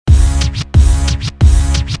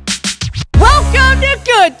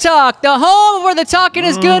Good Talk, the home where the talking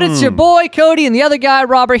is good. It's your boy Cody and the other guy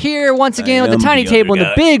Robert here once again with the tiny table in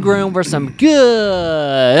the big room for some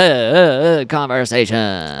good conversation.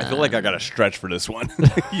 I feel like I got to stretch for this one.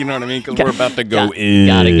 You know what I mean? Because we're about to go in.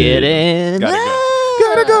 Gotta get in.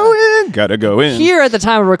 Gotta go in. Here at the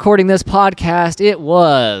time of recording this podcast, it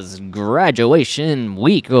was graduation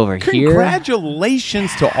week over here.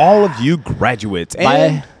 Congratulations to all of you graduates.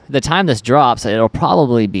 By the time this drops, it'll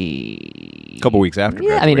probably be a couple weeks after.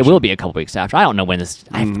 Yeah, I mean, it will be a couple weeks after. I don't know when this.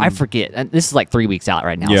 I forget. This is like 3 weeks out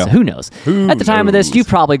right now. Yeah. So who knows? At the time of this, you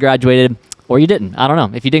probably graduated. Or you didn't. I don't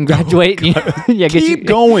know. If you didn't graduate, keep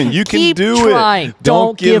going. You can do trying. it.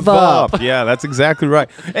 Don't give up. Yeah, that's exactly right.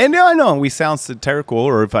 And I know we sound satirical,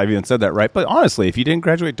 or if I've even said that right, but honestly, if you didn't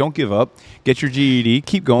graduate, don't give up. Get your GED.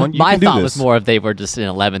 Keep going. My thought was more if they were just in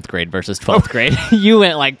 11th grade versus 12th grade. You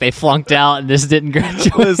went like they flunked out and this didn't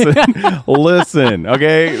graduate. Listen.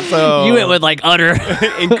 Okay, so you went with like utter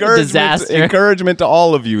disaster. Encouragement to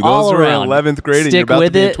all of you. Those who are in 11th grade and you're about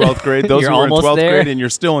to be in 12th grade. Those who are in 12th grade and you're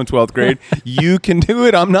still in 12th grade. You can do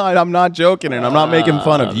it. I'm not joking, and I'm not making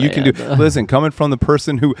fun of you. You can do. Listen, coming from the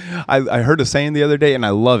person who I heard a saying the other day, and I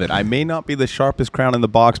love it. I may not be the sharpest crown in the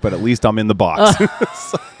box, but at least I'm in the box.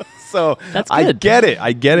 So that's good. I get it.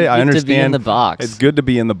 I understand. To be in the box. It's good to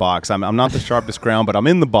be in the box. I'm not the sharpest crown, but I'm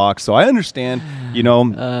in the box, so I understand. You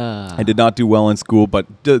know, I did not do well in school, but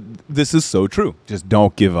this is so true. Just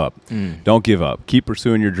don't give up. Don't give up. Keep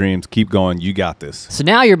pursuing your dreams. Keep going. You got this. So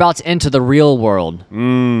now you're about to enter the real world.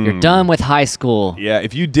 You're done with high school. Yeah,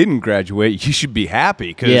 if you didn't graduate, you should be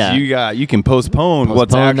happy because you can postpone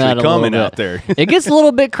what's actually coming out there. It gets a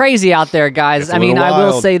little bit crazy out there, guys. I mean, I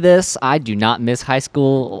will say this: I do not miss high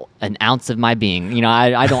school an ounce of my being. You know,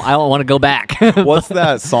 I don't want to go back. What's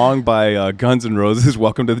that song by Guns N' Roses?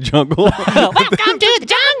 Welcome to the jungle. Welcome to the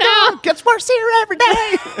jungle. Gets worse here every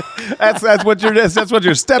day. that's what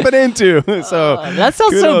you're stepping into. So that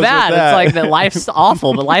sounds so bad. It's like that life's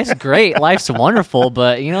awful, but life's great. Life's wonderful,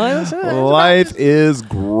 but you know, life is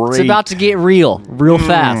great. It's about to get real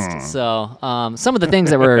fast. So some of the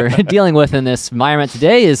things that we're dealing with in this environment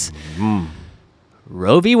today is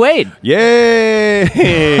Roe v. Wade. Yay!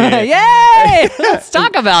 Yay! Let's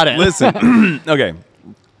talk about it. Listen, okay.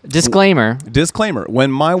 Disclaimer. When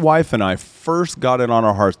my wife and I first got it on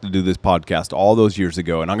our hearts to do this podcast all those years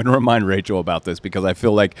ago, and I'm going to remind Rachel about this because I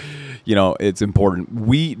feel like, you know, it's important.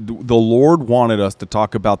 The Lord wanted us to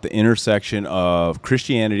talk about the intersection of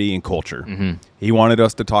Christianity and culture. He wanted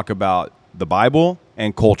us to talk about the Bible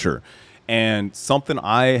and culture. And something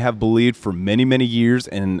I have believed for many, many years,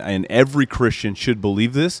 and every Christian should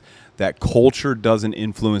believe this, that culture doesn't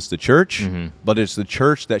influence the church, but it's the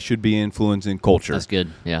church that should be influencing culture. That's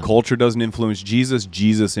good, yeah. Culture doesn't influence Jesus.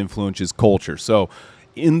 Jesus influences culture. So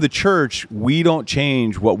in the church, we don't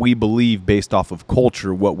change what we believe based off of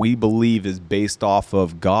culture. What we believe is based off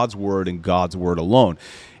of God's word and God's word alone.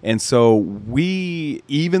 And so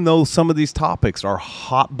even though some of these topics are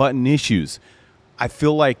hot button issues, I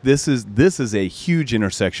feel like this is a huge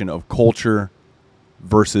intersection of culture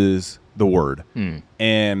versus the word.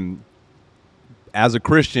 And as a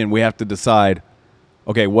Christian, we have to decide,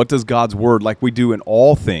 okay, what does God's word, like we do in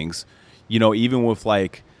all things, you know, even with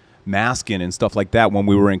like masking and stuff like that when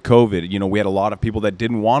we were in COVID, you know, we had a lot of people that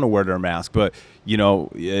didn't want to wear their mask, but, you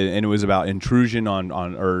know, and it was about intrusion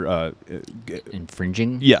on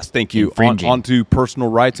infringing? Yes, thank you. Onto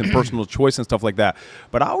personal rights and personal choice and stuff like that.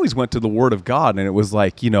 But I always went to the word of God, and it was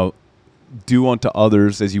like, you know, do unto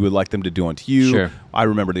others as you would like them to do unto you. Sure. I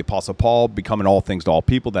remember the Apostle Paul becoming all things to all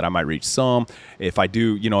people that I might reach some. If I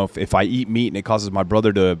do, you know, if I eat meat and it causes my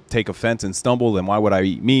brother to take offense and stumble, then why would I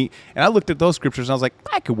eat meat? And I looked at those scriptures and I was like,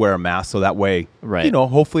 I could wear a mask so that way, you know,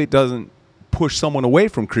 hopefully it doesn't push someone away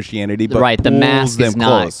from Christianity, but the mask is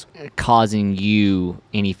not close. Causing you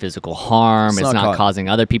any physical harm. It's not causing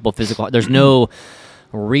other people physical harm. There's no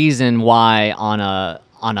reason why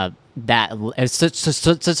it's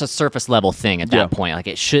such a surface level thing at that point. Like,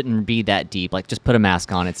 it shouldn't be that deep. Like, just put a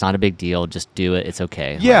mask on. It's not a big deal. Just do it. It's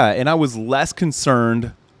okay. Yeah, and I was less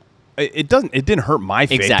concerned. It didn't hurt my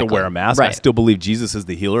faith to wear a mask. Right. I still believe Jesus is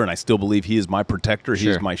the healer, and I still believe he is my protector. He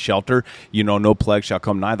is my shelter. You know, no plague shall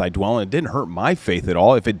come nigh thy dwelling. It didn't hurt my faith at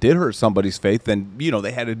all. If it did hurt somebody's faith, then, you know,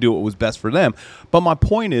 they had to do what was best for them. But my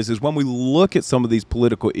point is when we look at some of these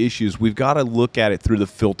political issues, we've got to look at it through the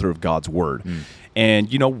filter of God's word.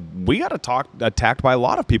 And, you know, we got attacked by a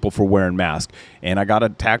lot of people for wearing masks. And I got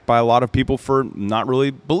attacked by a lot of people for not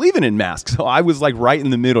really believing in masks. So I was like right in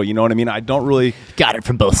the middle. You know what I mean? I don't really... Got it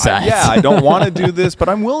from both sides. I don't want to do this, but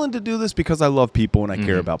I'm willing to do this because I love people and I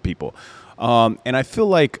care about people. And I feel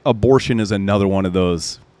like abortion is another one of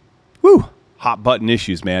those hot button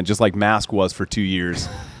issues, man. Just like mask was for 2 years.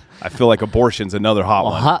 I feel like abortion's another hot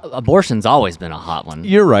one. Abortion's always been a hot one.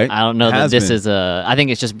 You're right. I don't know that this is I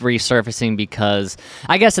think it's just resurfacing because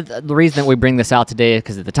I guess the reason that we bring this out today is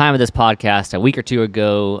because at the time of this podcast, a week or two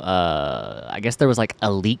ago, I guess there was like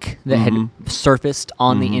a leak that had surfaced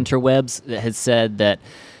on the interwebs that had said that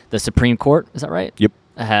the Supreme Court, is that right? Yep.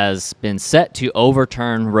 Has been set to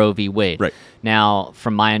overturn Roe v. Wade. Right. Now,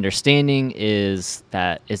 from my understanding, is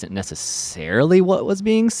that isn't necessarily what was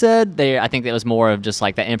being said. I think it was more of just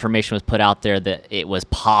like that information was put out there that it was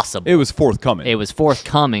possible. It was forthcoming.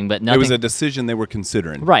 But nothing. It was a decision they were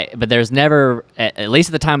considering. Right, but there's never, at least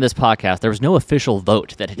at the time of this podcast, there was no official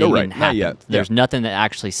vote that had even happened. Not yet. There's nothing that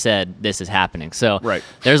actually said this is happening. So right.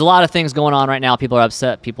 There's a lot of things going on right now. People are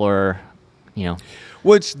upset. People are,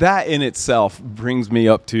 Which that in itself brings me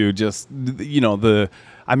up to just,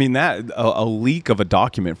 a leak of a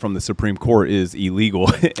document from the Supreme Court is illegal.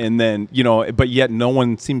 And then, but yet no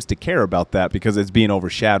one seems to care about that because it's being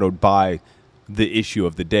overshadowed by the issue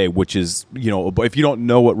of the day, which is, if you don't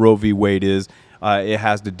know what Roe v. Wade is, it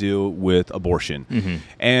has to do with abortion. Mm-hmm.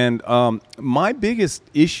 And my biggest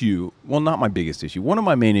issue, not my biggest issue, one of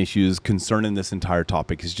my main issues concerning this entire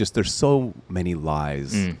topic is just there's so many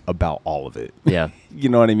lies about all of it. Yeah. You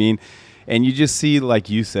know what I mean? And you just see, like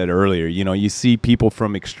you said earlier, you see people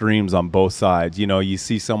from extremes on both sides. You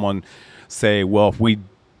see someone say, well, if we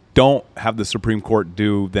don't have the Supreme Court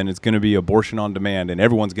do, then it's going to be abortion on demand and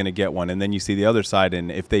everyone's going to get one. And then you see the other side,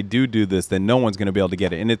 and if they do this, then no one's going to be able to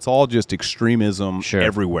get it. And it's all just extremism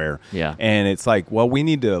everywhere. Yeah. And it's like, well, we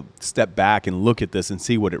need to step back and look at this and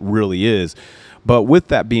see what it really is. But with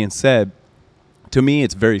that being said, to me,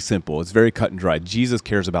 it's very simple. It's very cut and dry. Jesus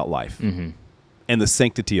cares about life. Mm-hmm. And the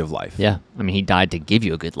sanctity of life. Yeah. I mean, he died to give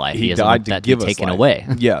you a good life. He died to give us taken life. Away.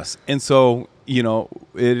 Yes. And so,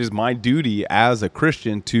 it is my duty as a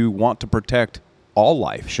Christian to want to protect all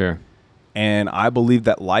life. Sure. And I believe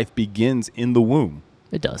that life begins in the womb.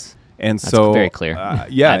 It does. And that's so very clear.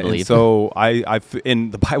 Yeah. I believe. And so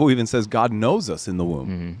and the Bible even says God knows us in the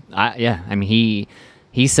womb. Mm-hmm. I mean,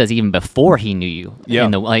 he says even before he knew you. Yeah.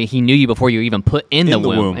 He knew you before you even put in the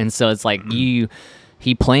womb. And so it's like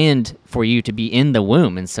he planned for you to be in the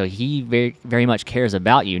womb, and so he very, very much cares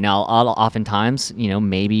about you. Now, oftentimes,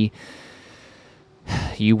 maybe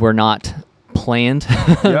you were not planned,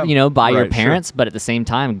 by your parents, but at the same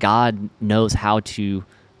time, God knows how to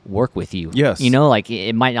work with you. Yes.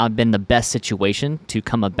 It might not have been the best situation to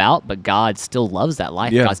come about, but God still loves that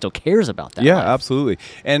life. Yeah. God still cares about that life. Yeah, absolutely.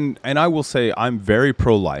 And I will say I'm very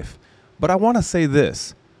pro-life, but I want to say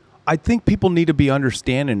this. I think people need to be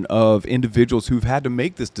understanding of individuals who've had to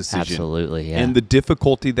make this decision. Absolutely, yeah. And the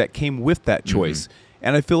difficulty that came with that choice. Mm-hmm.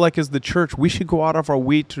 And I feel like as the church, we should go out of our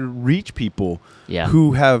way to reach people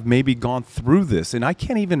who have maybe gone through this. And I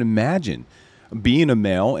can't even imagine being a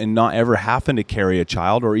male and not ever having to carry a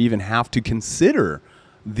child or even have to consider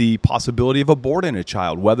the possibility of aborting a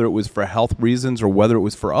child, whether it was for health reasons or whether it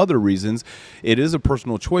was for other reasons. It is a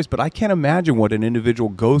personal choice, but I can't imagine what an individual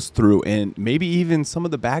goes through and maybe even some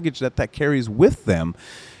of the baggage that carries with them.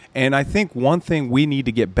 And I think one thing we need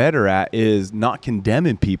to get better at is not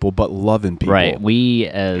condemning people, but loving people. Right. We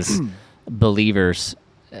as believers,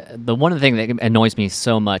 one of the things that annoys me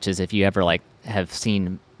so much is if you ever have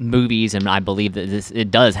seen movies, and I believe that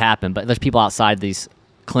it does happen, but there's people outside these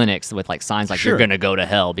clinics with signs you're going to go to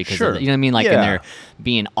hell because of, you know what I mean? And they're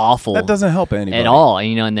being awful. That doesn't help anybody at all.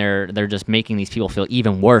 And, and they're just making these people feel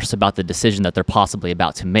even worse about the decision that they're possibly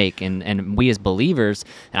about to make. And we as believers,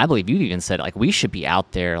 and I believe you even said, we should be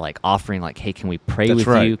out there offering hey, can we pray with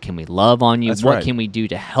you? Can we love on you? What can we do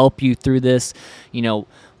to help you through this?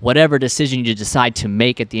 Whatever decision you decide to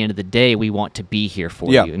make at the end of the day, we want to be here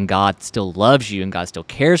for you. And God still loves you and God still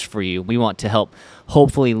cares for you. We want to help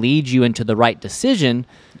hopefully lead you into the right decision,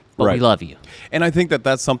 but we love you. And I think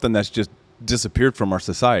that's something that's just disappeared from our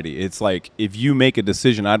society. It's like, if you make a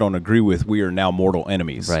decision I don't agree with, we are now mortal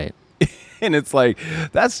enemies. Right. And it's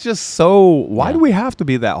that's just so, why do we have to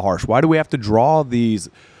be that harsh? Why do we have to draw these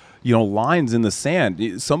lines in the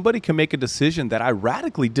sand? Somebody can make a decision that I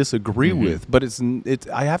radically disagree with, but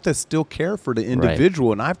I have to still care for the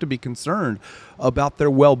individual, and I have to be concerned about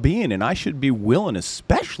their well-being, and I should be willing,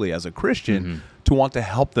 especially as a Christian, to want to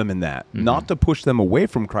help them in that, not to push them away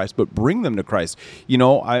from Christ, but bring them to Christ.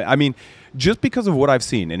 I mean, just because of what I've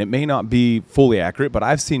seen, and it may not be fully accurate, but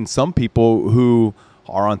I've seen some people who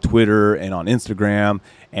are on Twitter and on Instagram,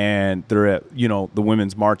 and they're at, the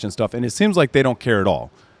Women's March and stuff, and it seems like they don't care at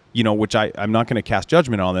all. Which I'm not going to cast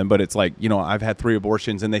judgment on them, but it's I've had 3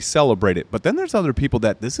 abortions and they celebrate it. But then there's other people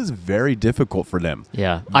that this is very difficult for them.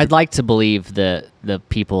 Yeah. I'd like to believe that the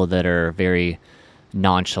people that are very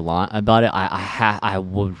nonchalant about it.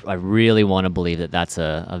 I really want to believe that that's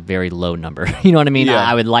a very low number. You know what I mean? Yeah.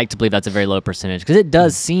 I would like to believe that's a very low percentage, because it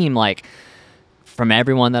does seem like, from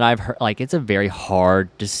everyone that I've heard, like, it's a very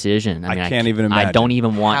hard decision. I can't even imagine. I don't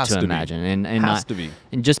even want Has to to be. imagine. And Has to be.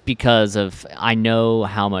 And just because of, I know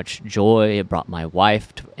how much joy it brought my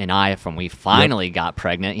wife and I from we finally got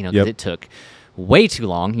pregnant, you know, because it took way too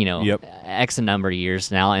long, you know, X a number of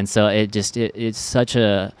years now. And so it's such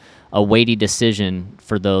a weighty decision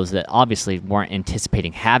for those that obviously weren't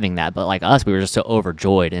anticipating having that. But like us, we were just so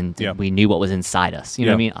overjoyed, and we knew what was inside us. You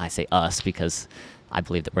know what I mean? I say us because I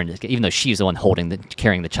believe that Brenda, even though she's the one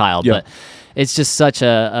carrying the child, but it's just such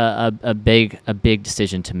a big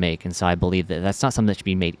decision to make. And so I believe that that's not something that should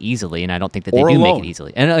be made easily. And I don't think that they do make it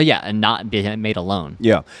easily. And and not be made alone.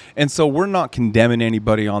 Yeah. And so we're not condemning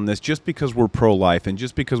anybody on this just because we're pro-life, and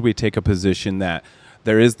just because we take a position that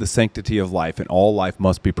there is the sanctity of life and all life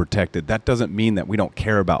must be protected. That doesn't mean that we don't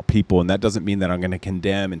care about people, and that doesn't mean that I'm going to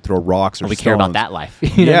condemn and throw rocks or we stones. care about that life.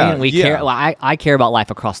 You know what I mean? We care. Well, I care about life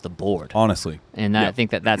across the board. Honestly. And I think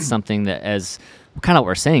that that's something that, as kind of what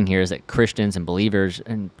we're saying here, is that Christians and believers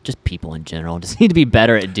and just people in general just need to be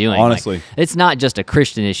better at doing. Honestly. Like, it's not just a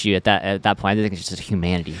Christian issue at that point. I think it's just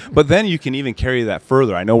humanity. But then you can even carry that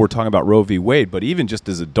further. I know we're talking about Roe v. Wade, but even just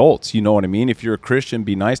as adults, you know what I mean? If you're a Christian,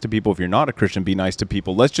 be nice to people. If you're not a Christian, be nice to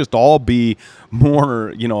people. Let's just all be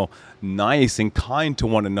more, nice and kind to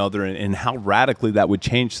one another, and how radically that would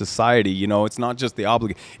change society. You know, it's not just the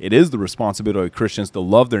obligation. It is the responsibility of Christians to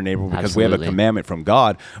love their neighbor because we have a commandment from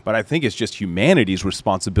God. But I think it's just humanity's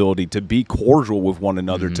responsibility to be cordial with one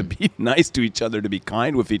another, to be nice to each other, to be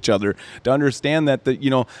kind with each other, to understand that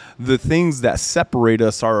the things that separate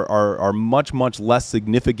us are much, much less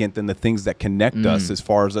significant than the things that connect us, as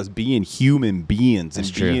far as us being human beings. That's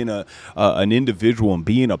and true. Being an individual and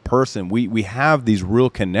being a person. We have these real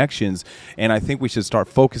connections. And I think we should start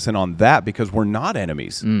focusing on that, because we're not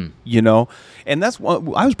enemies, And that's what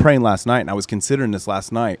I was praying last night, and I was considering this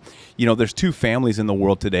last night. There's two families in the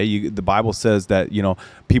world today. The Bible says that,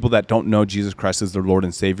 people that don't know Jesus Christ as their Lord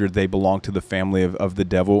and Savior, they belong to the family of the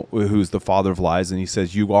devil, who's the father of lies. And he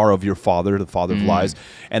says, you are of your father, the father of lies.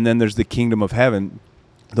 And then there's the kingdom of heaven,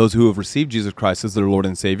 those who have received Jesus Christ as their Lord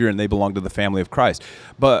and Savior, and they belong to the family of Christ.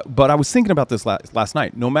 But I was thinking about this last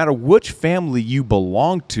night. No matter which family you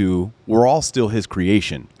belong to, we're all still his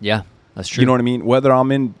creation. Yeah, that's true. You know what I mean? Whether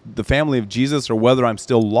I'm in the family of Jesus or whether I'm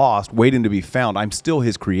still lost, waiting to be found, I'm still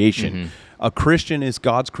his creation. A Christian is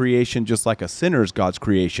God's creation, just like a sinner is God's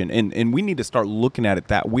creation. And we need to start looking at it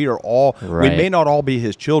that we are all, we may not all be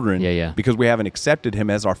his children because we haven't accepted him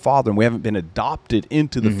as our father, and we haven't been adopted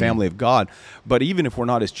into the family of God. But even if we're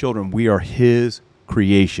not his children, we are his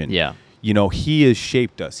creation. Yeah. He has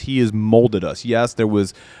shaped us. He has molded us. Yes, there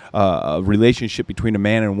was a relationship between a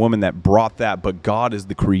man and a woman that brought that, but God is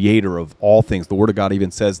the creator of all things. The Word of God even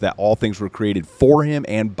says that all things were created for him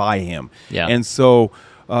and by him. Yeah. And so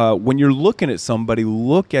when you're looking at somebody,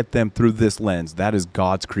 look at them through this lens. That is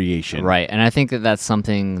God's creation. Right. And I think that that's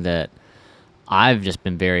something that I've just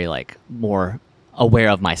been very more aware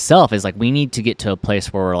of myself, is we need to get to a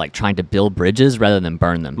place where we're trying to build bridges rather than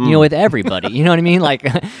burn them, with everybody. You know what I mean?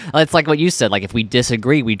 It's like what you said, if we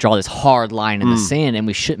disagree, we draw this hard line in the sand, and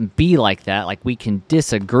we shouldn't be like that. We can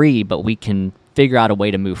disagree, but we can figure out a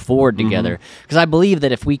way to move forward together. Because I believe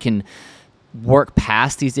that if we can work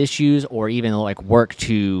past these issues, or even work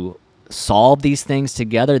to solve these things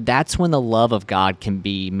together, that's when the love of God can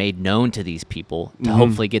be made known to these people, to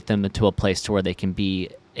hopefully get them to a place to where they can be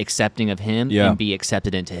accepting of him and be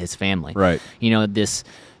accepted into his family. Right. This,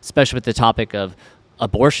 especially with the topic of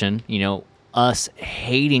abortion, us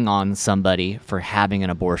hating on somebody for having an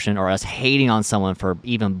abortion, or us hating on someone for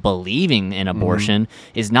even believing in abortion,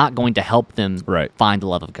 is not going to help them find the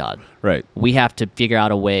love of God. Right. We have to figure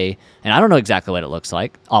out a way, and I don't know exactly what it looks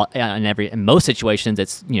like. In most situations,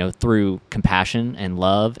 it's through compassion and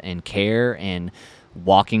love and care and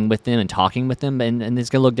walking with them and talking with them, and it's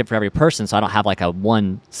gonna look different for every person. So I don't have a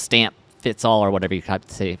one stamp fits all, or whatever you have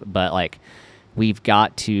to say. But we've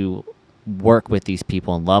got to work with these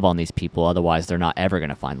people and love on these people, otherwise they're not ever going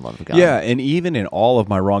to find the love of God. Yeah, and even in all of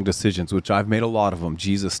my wrong decisions, which I've made a lot of them,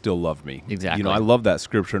 Jesus still loved me. Exactly. I love that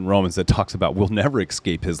scripture in Romans that talks about we'll never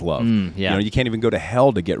escape his love. Yeah. You can't even go to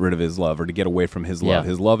hell to get rid of his love or to get away from his love.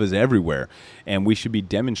 His love is everywhere, and we should be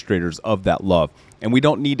demonstrators of that love. And we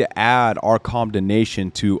don't need to add our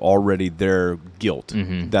condemnation to already their guilt.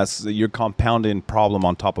 That's, you're compounding problem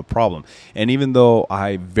on top of problem. And even though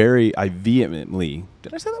I vehemently,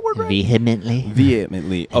 did I say that word right? Vehemently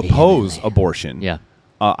Vehemently oppose abortion. Yeah.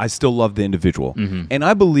 I still love the individual. Mm-hmm. And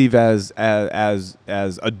I believe as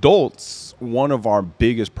adults, one of our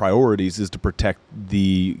biggest priorities is to protect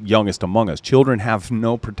the youngest among us. Children have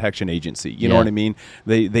no protection agency. You know what I mean?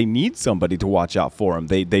 They need somebody to watch out for them.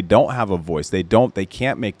 They don't have a voice. They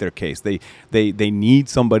can't make their case. They need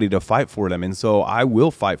somebody to fight for them. And so I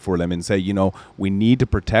will fight for them and say, you know, we need to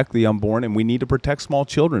protect the unborn and we need to protect small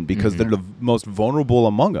children because they're the most vulnerable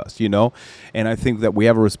among us, you know? And I think that we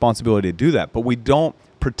have a responsibility to do that, but we don't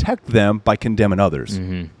protect them by condemning others.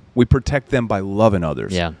 We protect them by loving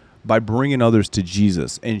others. Yeah. By bringing others to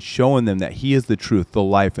Jesus and showing them that he is the truth, the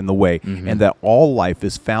life, and the way, and that all life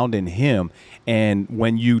is found in him. And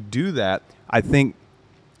when you do that, I think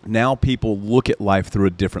now people look at life through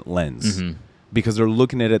a different lens because they're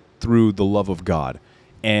looking at it through the love of God.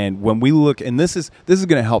 And when we look, and this is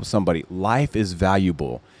going to help somebody, life is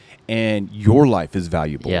valuable and your life is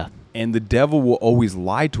valuable. Yeah. And the devil will always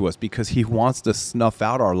lie to us because he wants to snuff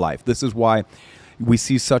out our life. This is why we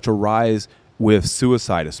see such a rise with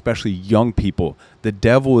suicide, especially young people. The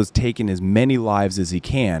devil is taking as many lives as he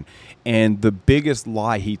can. And the biggest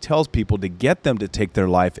lie he tells people to get them to take their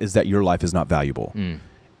life is that your life is not valuable.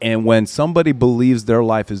 And when somebody believes their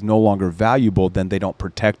life is no longer valuable, then they don't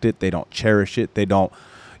protect it. They don't cherish it. They don't,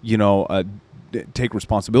 take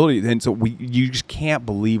responsibility. And so you just can't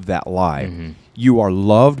believe that lie. You are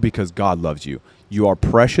loved because God loves you. You are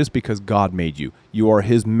precious because God made you. You are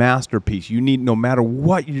his masterpiece. You need, no matter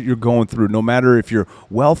what you're going through, no matter if you're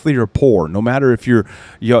wealthy or poor, no matter if you're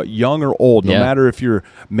young or old, no matter if you're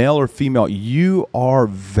male or female, you are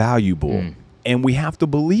valuable. And we have to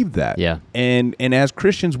believe that. Yeah. And as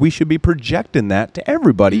Christians, we should be projecting that to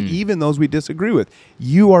everybody, even those we disagree with.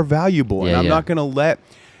 You are valuable. And I'm not going to let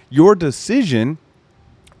your decision,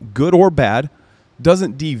 good or bad,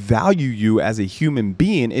 doesn't devalue you as a human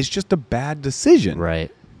being. It's just a bad decision.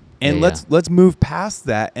 Right. And let's move past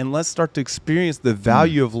that and let's start to experience the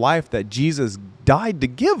value of life that Jesus died to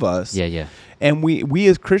give us. Yeah. And we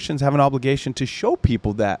as Christians have an obligation to show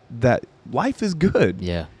people that life is good.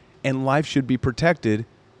 Yeah. And life should be protected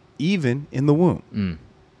even in the womb.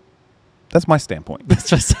 That's my standpoint.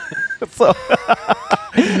 That's my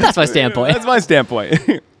standpoint. That's my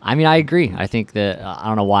standpoint. I mean, I agree. I think that, I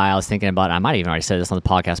don't know why I was thinking about it. I might even already said this on the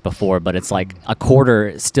podcast before, but it's like a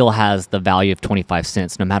quarter still has the value of 25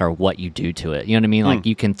 cents no matter what you do to it. You know what I mean? Like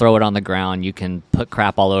you can throw it on the ground, you can put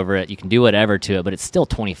crap all over it, you can do whatever to it, but it's still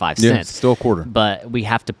 25 cents. It's still a quarter. But we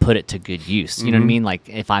have to put it to good use. You know what I mean? Like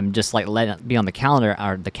if I'm just like letting it be on the counter,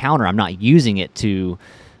 I'm not using it to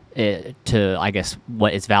I guess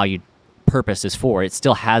what its valued purpose is for. It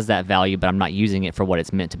still has that value, but I'm not using it for what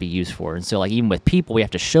it's meant to be used for. And so like even with people, we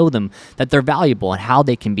have to show them that they're valuable and how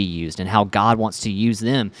they can be used and how God wants to use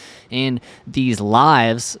them. And these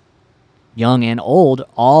lives, young and old,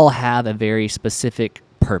 all have a very specific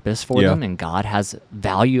purpose for them, and God has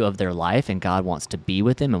value of their life, and God wants to be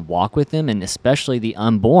with them and walk with them. And especially the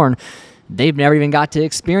unborn, they've never even got to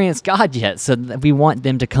experience God yet. So we want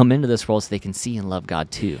them to come into this world so they can see and love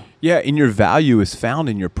God too. Yeah, and your value is found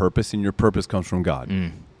in your purpose, and your purpose comes from God.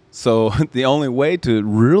 So the only way to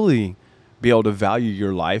really be able to value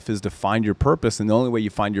your life is to find your purpose, and the only way you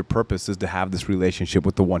find your purpose is to have this relationship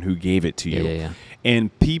with the one who gave it to you. Yeah.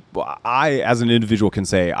 And people, I as an individual can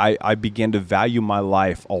say, I began to value my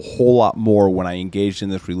life a whole lot more when I engaged in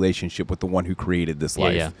this relationship with the one who created this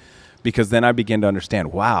life. Yeah. Because then I began to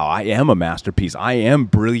understand, wow, I am a masterpiece. I am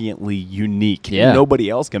brilliantly unique. Yeah. Nobody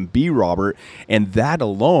else can be Robert. And that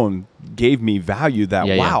alone gave me value that,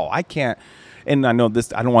 wow, I can't. And I know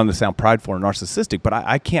this, I don't want to sound prideful or narcissistic, but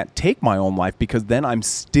I can't take my own life because then I'm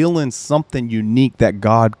still in something unique that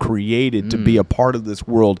God created to be a part of this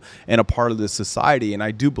world and a part of this society. And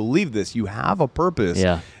I do believe this. You have a purpose,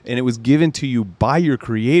 and it was given to you by your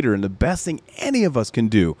Creator. And the best thing any of us can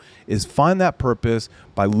do is find that purpose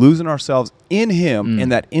by losing ourselves in Him,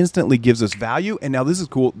 and that instantly gives us value. And now this is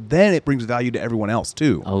cool. Then it brings value to everyone else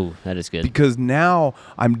too. Oh, that is good. Because now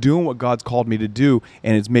I'm doing what God's called me to do,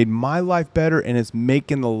 and it's made my life better, and it's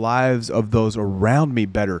making the lives of those around me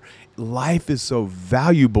better. Life is so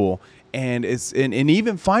valuable, and it's and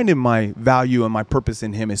even finding my value and my purpose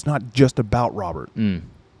in Him, it's not just about Robert.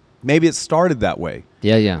 Maybe it started that way.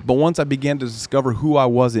 Yeah. But once I began to discover who I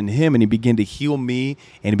was in Him, and He began to heal me,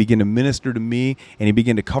 and He began to minister to me, and He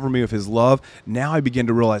began to cover me with His love, now I began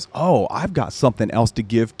to realize, oh, I've got something else to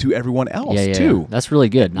give to everyone else too. That's really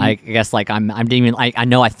good. I guess like I'm even like I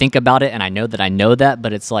know I think about it, and I know that,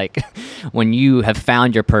 but it's like when you have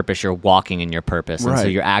found your purpose, you're walking in your purpose, and so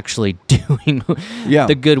you're actually doing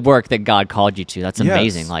the good work that God called you to. That's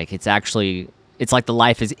amazing. Like it's actually it's like the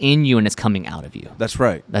life is in you and it's coming out of you. That's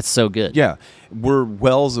right. That's so good. Yeah. We're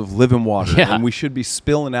wells of living water, Yeah. and we should be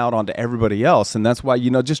spilling out onto everybody else. And that's why,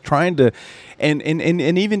 just trying to, and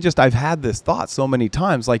even just, I've had this thought so many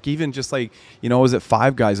times, like even just like, I was at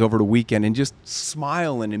Five Guys over the weekend and just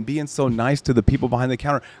smiling and being so nice to the people behind the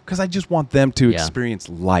counter because I just want them to experience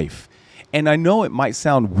life. And I know it might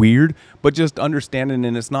sound weird, but just understanding,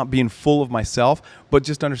 and it's not being full of myself, but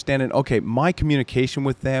just understanding, okay, my communication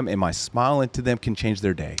with them and my smiling to them can change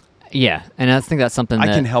their day. Yeah, and I think that's something I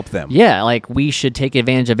that can help them. Yeah, like we should take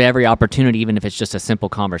advantage of every opportunity, even if it's just a simple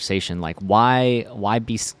conversation. Like why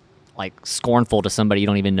be like scornful to somebody you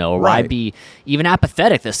don't even know, or why be even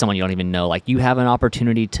apathetic to someone you don't even know? Like you have an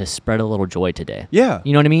opportunity to spread a little joy today. Yeah,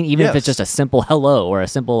 you know what I mean. Even if it's just a simple hello or a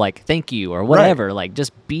simple like thank you or whatever. Like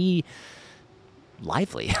just be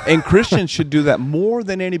lively. And Christians should do that more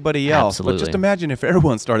than anybody else. Absolutely. But just imagine if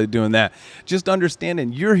everyone started doing that. Just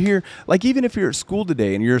understanding you're here, like even if you're at school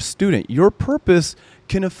today and you're a student, your purpose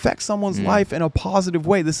can affect someone's life in a positive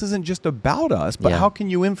way. This isn't just about us, but how can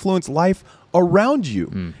you influence life around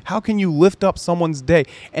you? How can you lift up someone's day?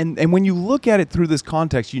 And when you look at it through this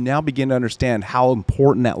context, you now begin to understand how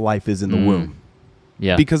important that life is in the womb.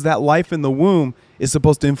 Yeah. Because that life in the womb is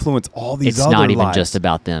supposed to influence all these other lives. It's not even just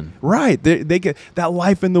about them. Right. They get that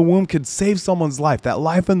life in the womb could save someone's life. That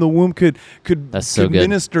life in the womb could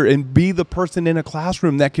minister and be the person in a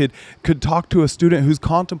classroom that could talk to a student who's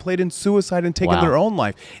contemplating suicide and taking their own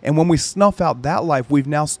life. And when we snuff out that life, we've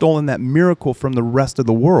now stolen that miracle from the rest of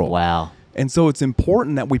the world. Wow. And so it's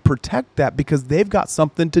important that we protect that because they've got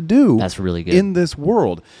something to do. That's really good. In this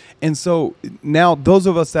world. And so now those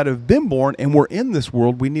of us that have been born and we're in this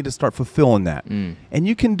world, we need to start fulfilling that. And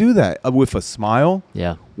you can do that with a smile.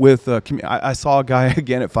 Yeah. With I saw a guy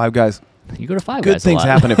again at Five Guys. You go to Five Guys. Good things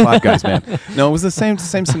happen at Five Guys, man. No, it was the same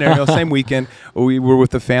scenario, same weekend. We were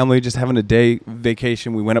with the family, just having a day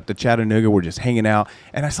vacation. We went up to Chattanooga. We're just hanging out,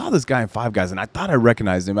 and I saw this guy in Five Guys, and I thought I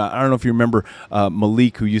recognized him. I don't know if you remember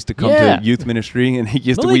Malik, who used to come to youth ministry, and we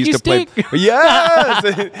used to play.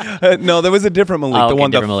 Yes. No, there was a different Malik. The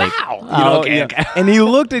one that Malik. Okay. And he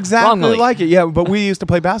looked exactly like it. Yeah, but we used to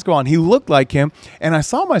play basketball, and he looked like him. And I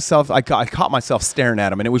saw myself. I caught myself staring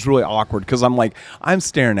at him, and it was really awkward because I'm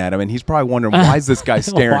staring at him, and he's probably wondering, why is this guy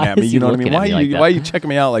staring at me? You know what I mean? Why are you checking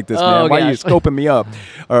me out like this, man? Why are you scoping me up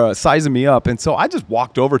or sizing me up? And so I just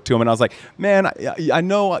walked over to him and I was like, man, I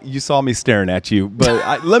know you saw me staring at you,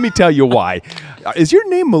 but let me tell you why. Is your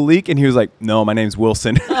name Malik? And he was like, no, my name's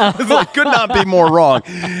Wilson. I was like, could not be more wrong.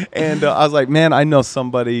 And I was like, man, I know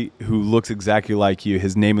somebody who looks exactly like you.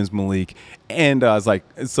 His name is Malik. And I was like,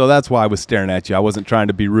 so that's why I was staring at you. I wasn't trying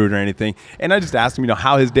to be rude or anything. And I just asked him,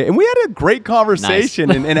 how his day. And we had a great conversation.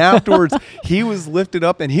 Nice. And afterwards, he was lifted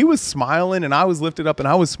up and he was smiling and I was lifted up and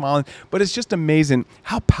I was smiling. But it's just amazing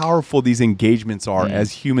how powerful these engagements are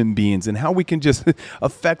as human beings and how we can just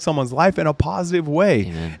affect someone's life in a positive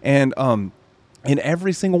way. Amen. And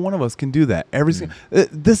every single one of us can do that.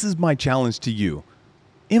 This is my challenge to you.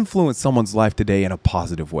 Influence someone's life today in a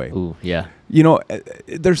positive way. Ooh, yeah.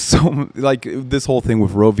 There's so, like, this whole thing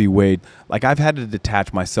with Roe v. Wade, like, I've had to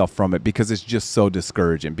detach myself from it because it's just so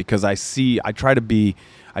discouraging because I try to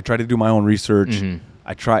do my own research.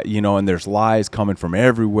 I try, and there's lies coming from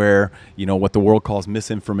everywhere, what the world calls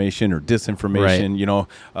misinformation or disinformation,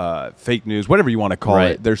 fake news, whatever you want to call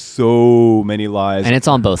it. There's so many lies. And it's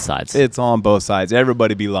on both sides. It's on both sides.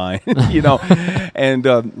 Everybody be lying,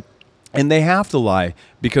 and they have to lie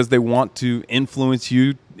because they want to influence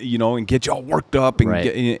you, and get you all worked up.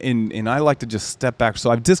 And, and I like to just step back. So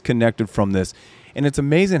I've disconnected from this. And it's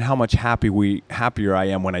amazing how much happier I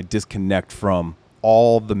am when I disconnect from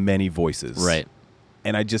all the many voices. Right.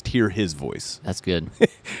 And I just hear his voice. That's good.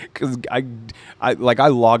 Because I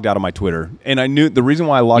logged out of my Twitter, and I knew the reason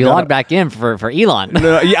why I logged out. You logged back in for Elon.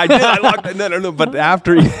 No, I did. I logged. No. But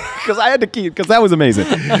after, because I had to keep, because that was amazing.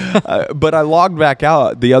 But I logged back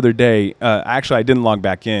out the other day. Actually, I didn't log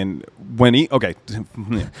back in when Elon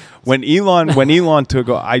took.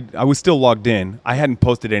 I was still logged in. I hadn't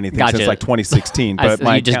posted anything since like 2016. But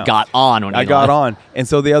you just got on when I got on, and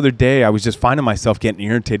so the other day I was just finding myself getting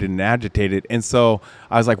irritated and agitated, and so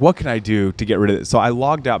I was like, what can I do to get rid of it? So I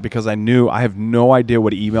logged out because I knew I have no idea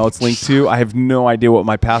what email it's linked to. I have no idea what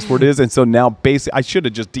my password is. And so now basically I should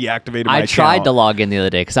have just deactivated my account. I tried to log in the other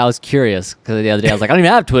day because I was curious. Because the other day I was like, I don't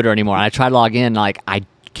even have Twitter anymore. And I tried to log in. Like, I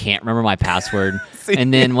can't remember my password.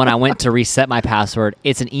 And then when I went to reset my password,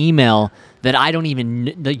 it's an email that I don't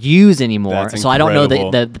even use anymore. That's so I don't know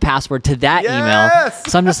incredible. the password to that Yes!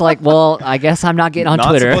 email. So I'm just like, well, I guess I'm not getting on Not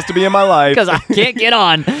Twitter supposed to be in my life. because I can't get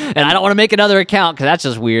on, and I don't want to make another account because that's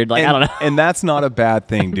just weird. Like, I don't know. And that's not a bad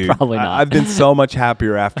thing, dude. Probably not. I've been so much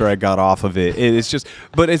happier after I got off of it. It's just,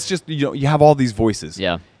 you have all these voices.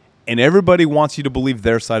 Yeah. And everybody wants you to believe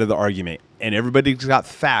their side of the argument. And everybody's got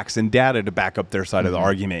facts and data to back up their side of the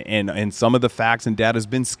argument. And some of the facts and data has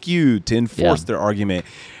been skewed to enforce their argument.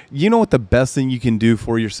 You know what the best thing you can do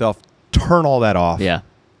for yourself? Turn all that off. Yeah.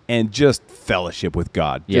 And just fellowship with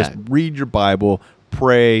God. Yeah. Just read your Bible,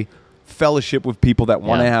 pray, fellowship with people that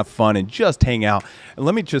want to Yeah. have fun, and just hang out. And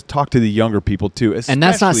let me just talk to the younger people too. And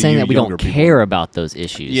that's not especially saying you that we younger don't people. care about those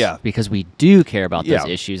issues. Yeah. Because we do care about those Yeah,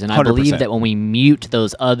 issues. And I believe 100%. that when we mute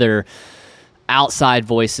those other outside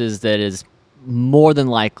voices, that is more than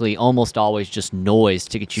likely almost always just noise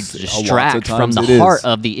to get you to Lots of distract from times the it heart is.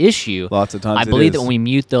 of the issue. Lots of times I it believe that is. when we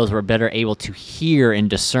mute those, we're better able to hear and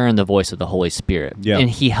discern the voice of the Holy Spirit. Yeah.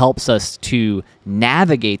 And He helps us to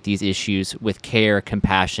navigate these issues with care,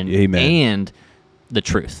 compassion, Amen. and the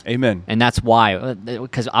truth. Amen. And that's why,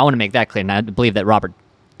 because I want to make that clear. And I believe that Robert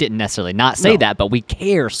didn't necessarily not say No. that, but we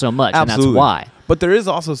care so much, Absolutely. and that's why. But there is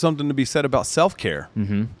also something to be said about self-care.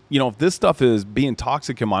 Mm-hmm. You know, if this stuff is being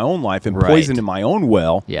toxic in my own life and Right. poison in my own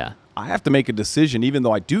well, Yeah. I have to make a decision, even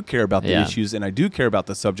though I do care about the Yeah. issues and I do care about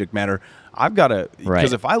the subject matter. I've got to, because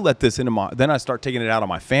Right. if I let this into then I start taking it out on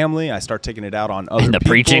my family. I start taking it out on other the people.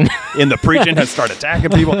 preaching. In the preaching, I start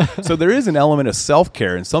attacking people. So there is an element of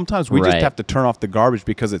self-care, and sometimes we just Right. have to turn off the garbage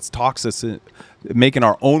because it's toxic, making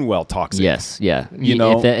our own well toxic. Yes, yeah. You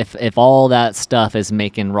know? if all that stuff is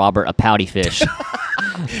making Robert a pouty fish,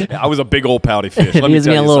 I was a big old pouty fish. if Let he me was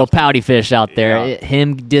tell being a you little something. pouty fish out there, Yeah.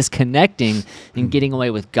 him disconnecting and getting away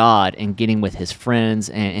with God and getting with his friends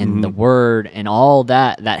and the Word and all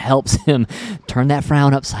that helps him turn that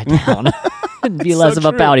frown upside down and be less of a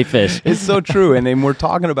true. pouty fish. It's so true. And we're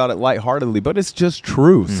talking about it lightheartedly, but it's just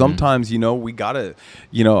true. Sometimes, we got to,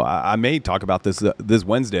 I may talk about this this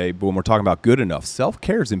Wednesday, but when we're talking about good enough,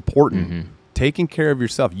 self-care is important. Taking care of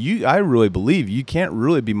yourself. I really believe you can't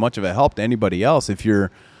really be much of a help to anybody else if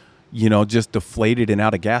you're, just deflated and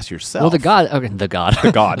out of gas yourself. Well, the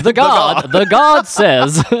God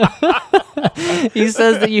says, he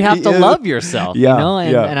says that you have to Yeah. love yourself, Yeah,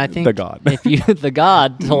 and I think the God. if the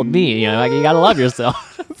God told me, like, you got to love yourself.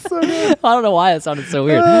 I don't know why it sounded so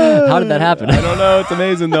weird. How did that happen? I don't know. It's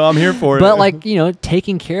amazing though. I'm here for it. But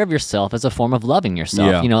taking care of yourself is a form of loving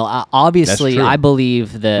yourself. Yeah. Obviously, That's true. I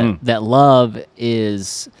believe that love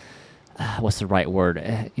is what's the right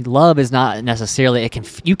word? Love is not necessarily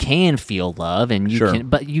you can feel love and Sure.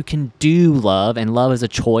 but you can do love, and love is a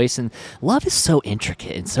choice, and love is so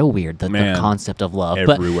intricate and so weird, the Man, concept of love.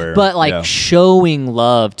 everywhere. But Yeah. showing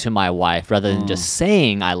love to my wife rather than just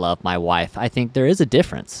saying I love my wife, I think there is a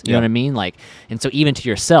difference. You know Yeah. what I mean? And so even to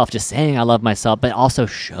yourself, just saying I love myself, but also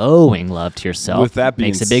showing love to yourself with that being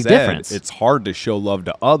makes a big said, difference. it's hard to show love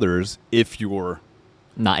to others if you're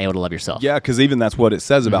Not able to love yourself. Yeah, because even that's what it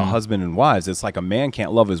says about husband and wives. It's like a man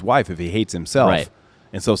can't love his wife if he hates himself. Right.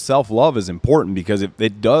 And so self-love is important because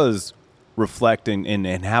it does reflect and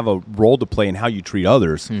have a role to play in how you treat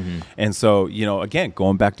others. And so, again,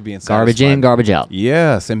 going back to being Garbage satisfied. in, garbage out.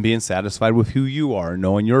 Yes, and being satisfied with who you are,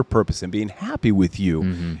 knowing your purpose, and being happy with you,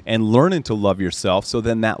 and learning to love yourself. So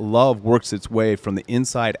then that love works its way from the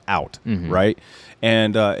inside out, right?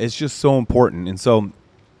 And it's just so important. And so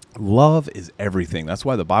love is everything. That's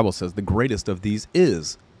why the Bible says the greatest of these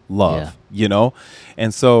is love,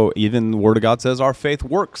 And so even the Word of God says our faith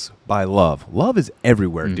works by love. Love is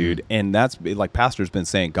everywhere, dude. And that's like Pastor's been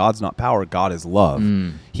saying, God's not power, God is love.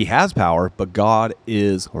 He has power, but God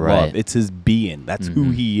is Right. love. It's his being. That's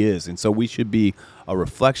who he is. And so we should be a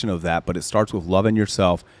reflection of that, but it starts with loving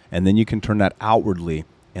yourself, and then you can turn that outwardly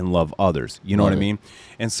and love others. You know what I mean?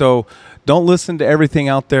 And so don't listen to everything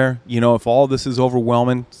out there. If all this is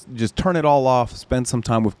overwhelming, just turn it all off, spend some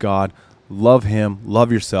time with God, love him, love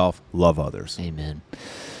yourself, love others. Amen.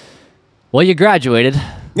 Well, you graduated.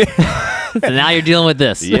 So now you're dealing with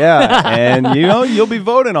this. Yeah, and you'll be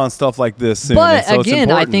voting on stuff like this soon. But and so it's again,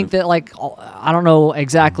 I important. think that I don't know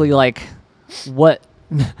exactly what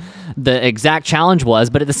the exact challenge was,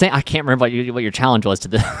 but at the same, I can't remember what your challenge was to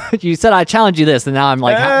the. You said I challenged you this, and now I'm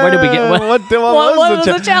like, where did we get? What was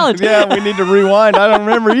the challenge? Yeah, we need to rewind. I don't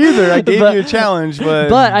remember either. I gave you a challenge,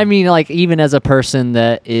 but I mean, even as a person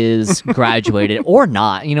that is graduated or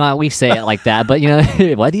not, we say it like that, but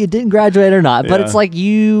whether you didn't graduate or not, but Yeah. it's like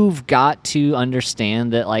you've got to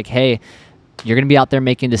understand that, hey, you're going to be out there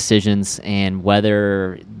making decisions, and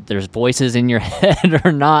whether there's voices in your head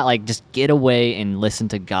or not, just get away and listen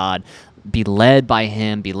to God. be led by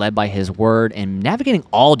him, be led by his word, and navigating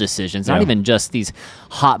all decisions, not even just these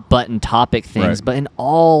hot button topic things, but in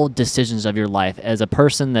all decisions of your life. As a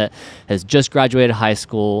person that has just graduated high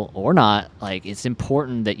school or not, like, it's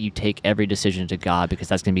important that you take every decision to God, because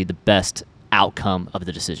that's going to be the best outcome of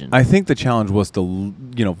the decision. I think the challenge was to,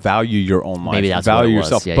 value your own life, Maybe that's value what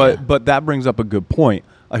it was. yourself. But that brings up a good point.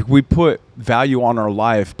 Like, we put value on our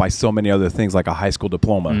life by so many other things, like a high school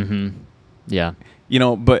diploma. Yeah.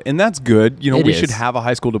 And that's good. We should is. have a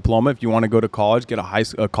high school diploma. If you want to go to college, get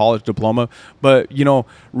a college diploma. But,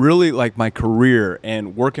 really, like, my career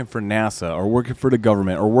and working for NASA or working for the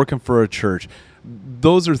government or working for a church,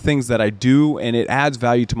 those are things that I do, and it adds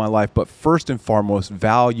value to my life. But first and foremost,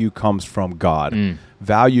 value comes from God.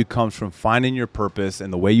 Value comes from finding your purpose,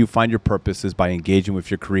 and the way you find your purpose is by engaging with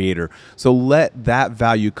your Creator. So let that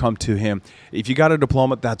value come to Him. If you got a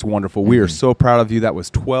diploma, that's wonderful. We are so proud of you. That was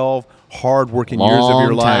 12 hard-working years of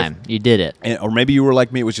your life. Long time. You did it. Or maybe you were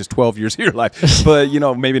like me, it was just 12 years of your life. But,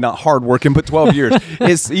 maybe not hard-working, but 12 years.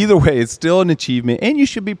 It's either way, it's still an achievement, and you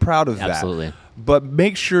should be proud of that. Absolutely. But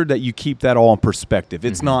make sure that you keep that all in perspective.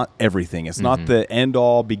 It's not everything. It's not the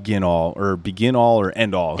end-all, begin-all, or begin-all, or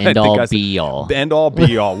end-all. End-all, be-all. End-all,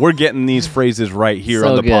 be-all. We're getting these phrases right here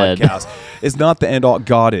on the podcast. It's not the end-all.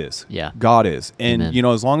 God is. Yeah. God is. And, Amen.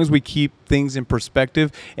 as long as we keep things in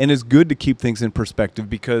perspective, and it's good to keep things in perspective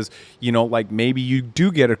because, like, maybe you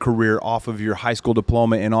do get a career off of your high school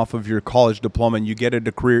diploma and off of your college diploma, and you get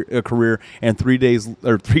a career, and 3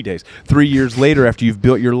 years later, after you've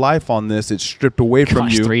built your life on this, it's stripped away from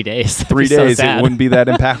you. 3 days. 3 days, so it wouldn't be that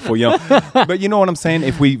impactful, But you know what I'm saying?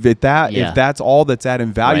 If that's all that's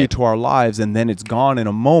adding value to our lives, and then it's gone in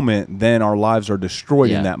a moment, then our lives are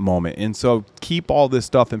destroyed in that moment. And so keep all this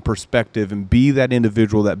stuff in perspective and be that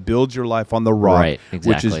individual that builds your life on the rock,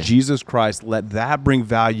 which is Jesus Christ. Let that bring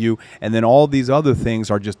value, and then all these other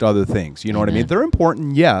things are just other things. You know what I mean? They're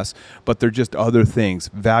important, yes, but they're just other things.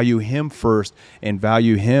 Value Him first and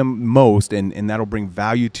value Him most, and that'll bring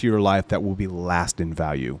value to your life that will be lasting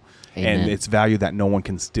value. Amen. And it's value that no one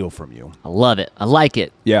can steal from you. I love it. I like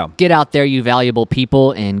it. Yeah. Get out there, you valuable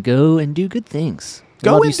people, and go and do good things.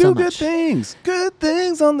 Go and do good things. Good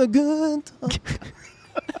things on the good.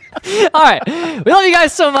 All right. We love you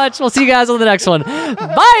guys so much. We'll see you guys on the next one.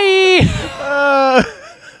 Bye.